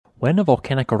When a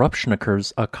volcanic eruption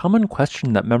occurs, a common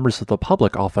question that members of the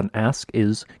public often ask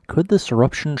is, could this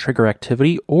eruption trigger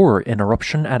activity or an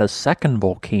eruption at a second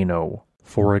volcano?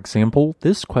 For example,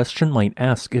 this question might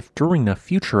ask if during a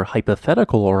future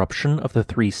hypothetical eruption of the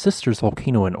Three Sisters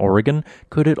volcano in Oregon,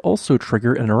 could it also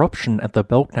trigger an eruption at the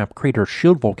Belknap Crater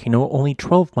Shield volcano only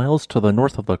 12 miles to the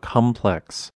north of the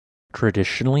complex?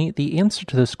 Traditionally, the answer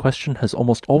to this question has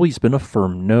almost always been a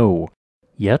firm no.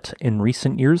 Yet, in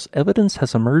recent years, evidence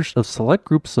has emerged of select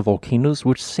groups of volcanoes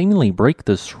which seemingly break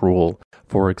this rule.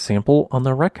 For example, on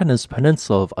the Reykjanes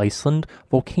Peninsula of Iceland,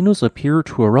 volcanoes appear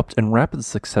to erupt in rapid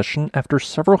succession after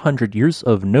several hundred years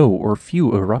of no or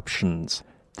few eruptions.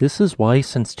 This is why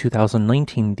since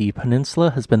 2019 the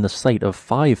peninsula has been the site of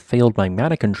 5 failed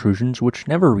magmatic intrusions which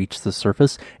never reached the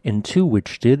surface and 2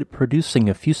 which did, producing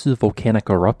effusive volcanic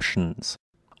eruptions.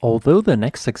 Although the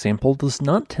next example does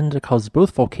not tend to cause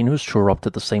both volcanoes to erupt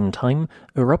at the same time,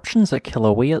 eruptions at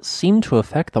Kilauea seem to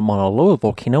affect the Mauna Loa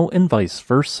volcano and vice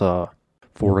versa.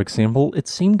 For example, it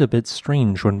seemed a bit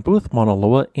strange when both Mauna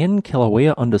Loa and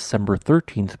Kilauea on December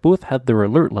 13th both had their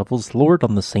alert levels lowered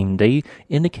on the same day,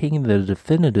 indicating the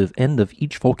definitive end of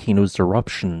each volcano's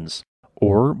eruptions.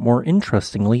 Or, more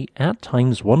interestingly, at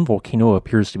times one volcano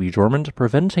appears to be dormant,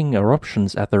 preventing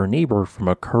eruptions at their neighbor from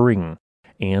occurring.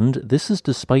 And this is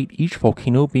despite each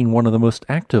volcano being one of the most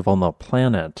active on the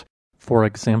planet. For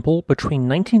example, between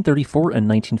 1934 and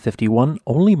 1951,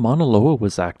 only Mauna Loa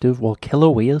was active while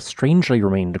Kilauea strangely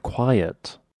remained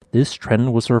quiet. This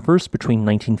trend was reversed between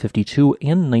 1952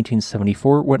 and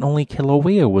 1974 when only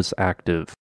Kilauea was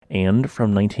active. And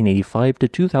from 1985 to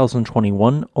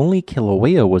 2021, only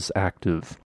Kilauea was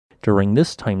active. During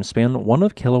this time span, one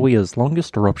of Kilauea's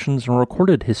longest eruptions in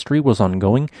recorded history was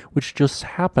ongoing, which just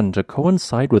happened to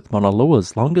coincide with Mauna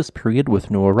Loa's longest period with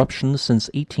no eruptions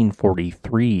since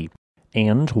 1843.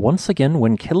 And once again,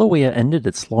 when Kilauea ended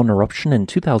its long eruption in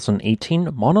 2018,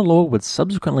 Mauna Loa would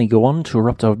subsequently go on to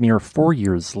erupt a mere 4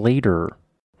 years later.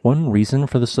 One reason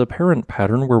for this apparent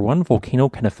pattern where one volcano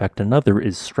can affect another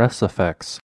is stress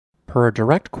effects. Per a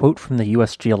direct quote from the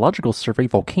U.S. Geological Survey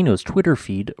Volcanoes Twitter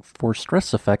feed, for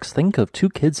stress effects, think of 2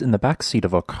 kids in the backseat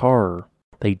of a car.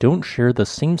 They don't share the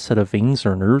same set of veins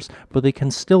or nerves, but they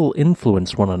can still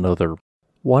influence one another.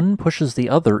 One pushes the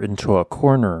other into a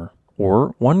corner,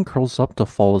 or one curls up to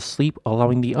fall asleep,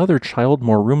 allowing the other child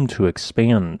more room to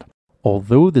expand.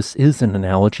 Although this is an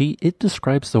analogy, it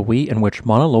describes the way in which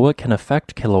Mauna Loa can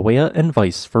affect Kilauea and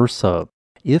vice versa.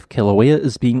 If Kilauea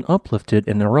is being uplifted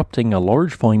and erupting a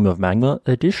large volume of magma,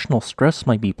 additional stress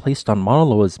might be placed on Mauna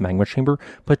Loa's magma chamber,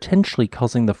 potentially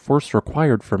causing the force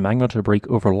required for magma to break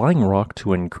overlying rock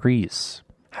to increase.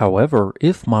 However,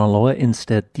 if Mauna Loa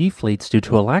instead deflates due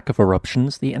to a lack of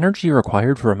eruptions, the energy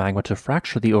required for magma to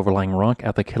fracture the overlying rock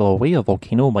at the Kilauea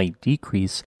volcano might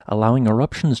decrease, allowing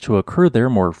eruptions to occur there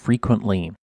more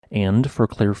frequently. And, for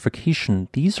clarification,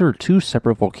 these are 2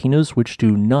 separate volcanoes which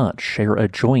do not share a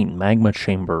joint magma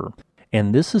chamber.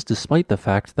 And this is despite the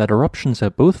fact that eruptions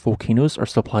at both volcanoes are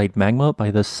supplied magma by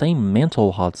the same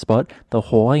mantle hotspot, the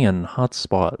Hawaiian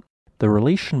hotspot. The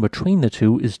relation between the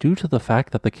two is due to the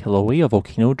fact that the Kilauea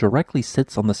volcano directly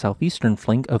sits on the southeastern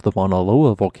flank of the Mauna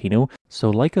Loa volcano, so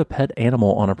like a pet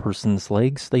animal on a person's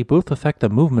legs, they both affect the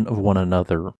movement of one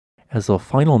another. As a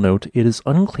final note, it is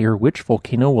unclear which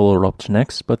volcano will erupt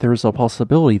next, but there is a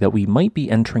possibility that we might be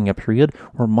entering a period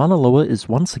where Mauna Loa is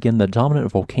once again the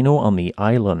dominant volcano on the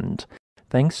island.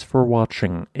 Thanks for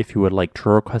watching. If you would like to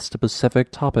request a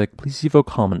specific topic, please leave a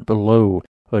comment below.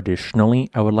 Additionally,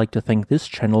 I would like to thank this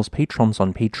channel's patrons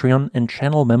on Patreon and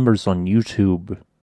channel members on YouTube.